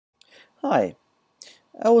Hi,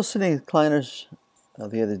 I was sitting at Kleiner's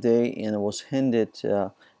the other day and I was handed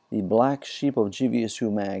the Black Sheep of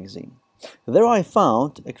GVSU magazine. There I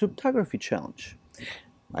found a cryptography challenge.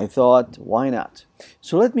 I thought, why not?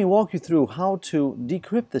 So let me walk you through how to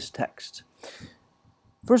decrypt this text.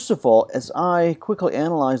 First of all, as I quickly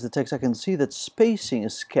analyze the text, I can see that spacing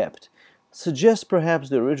is kept. Suggests perhaps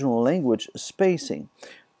the original language spacing.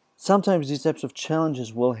 Sometimes these types of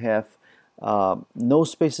challenges will have no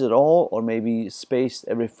spaces at all, or maybe spaced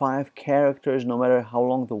every 5 characters, no matter how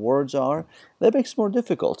long the words are. That makes it more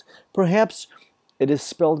difficult. Perhaps it is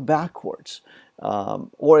spelled backwards,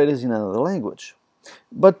 or it is in another language.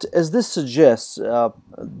 But as this suggests,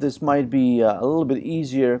 this might be a little bit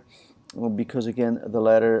easier because, again, the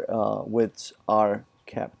letter widths are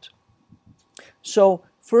kept. So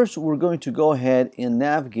first, we're going to go ahead and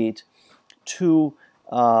navigate to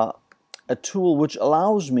a tool which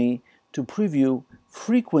allows me to preview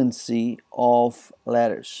frequency of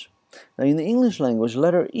letters. Now, in the English language,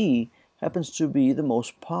 letter E happens to be the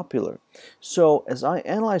most popular. So as I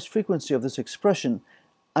analyze frequency of this expression,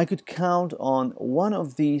 I could count on one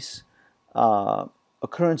of these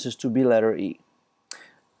occurrences to be letter E.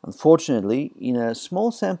 Unfortunately, in a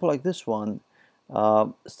small sample like this one,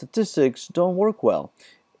 statistics don't work well.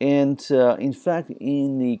 And in fact,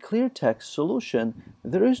 in the clear text solution,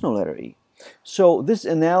 there is no letter E. So this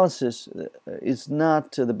analysis is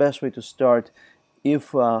not the best way to start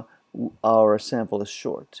if our sample is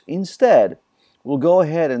short. Instead, we'll go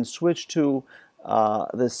ahead and switch to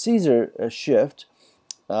the Caesar shift,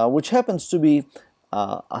 which happens to be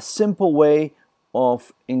a simple way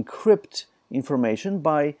of encrypt information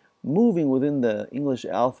by moving within the English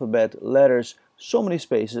alphabet letters so many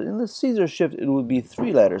spaces. In the Caesar shift, it would be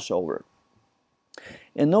 3 letters over.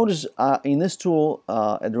 And notice in this tool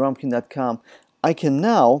at rumpkin.com, I can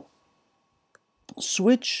now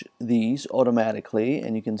switch these automatically,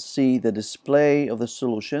 and you can see the display of the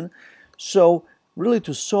solution. So really,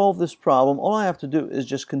 to solve this problem, all I have to do is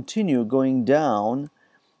just continue going down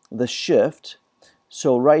the shift.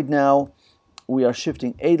 So right now, we are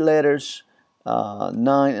shifting 8 letters,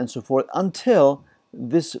 9, and so forth, until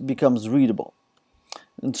this becomes readable.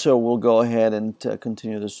 And so we'll go ahead and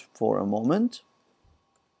continue this for a moment.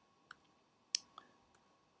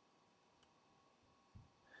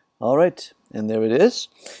 All right, and there it is.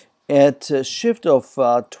 At shift of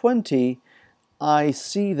 20, I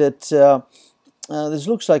see that this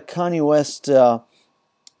looks like Kanye West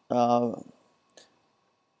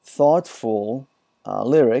thoughtful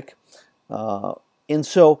lyric, and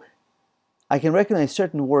so I can recognize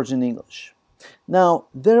certain words in English. Now,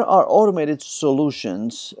 there are automated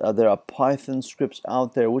solutions, there are Python scripts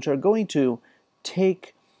out there which are going to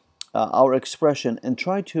take our expression and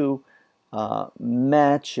try to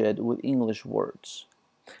match it with English words.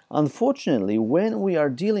 Unfortunately, when we are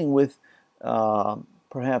dealing with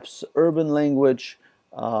perhaps urban language,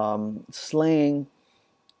 slang,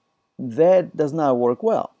 that does not work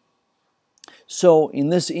well. So in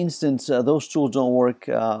this instance, those tools don't work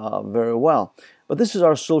very well. But this is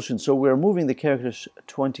our solution. So we're moving the characters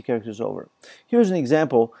 20 characters over. Here's an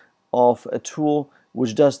example of a tool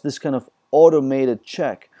which does this kind of automated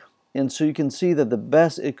check. And so you can see that the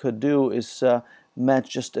best it could do is match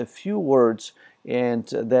just a few words, and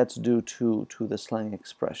that's due to the slang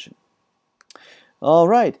expression. All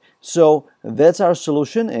right, so that's our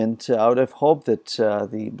solution, and I would have hoped that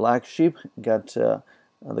the Black Sheep got the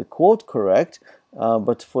quote correct,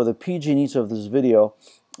 but for the PG needs of this video,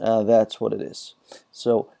 that's what it is.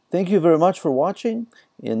 So thank you very much for watching,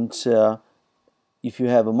 and if you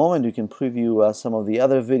have a moment, you can preview some of the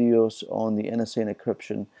other videos on the NSA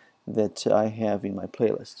encryption that I have in my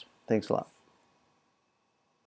playlist. Thanks a lot.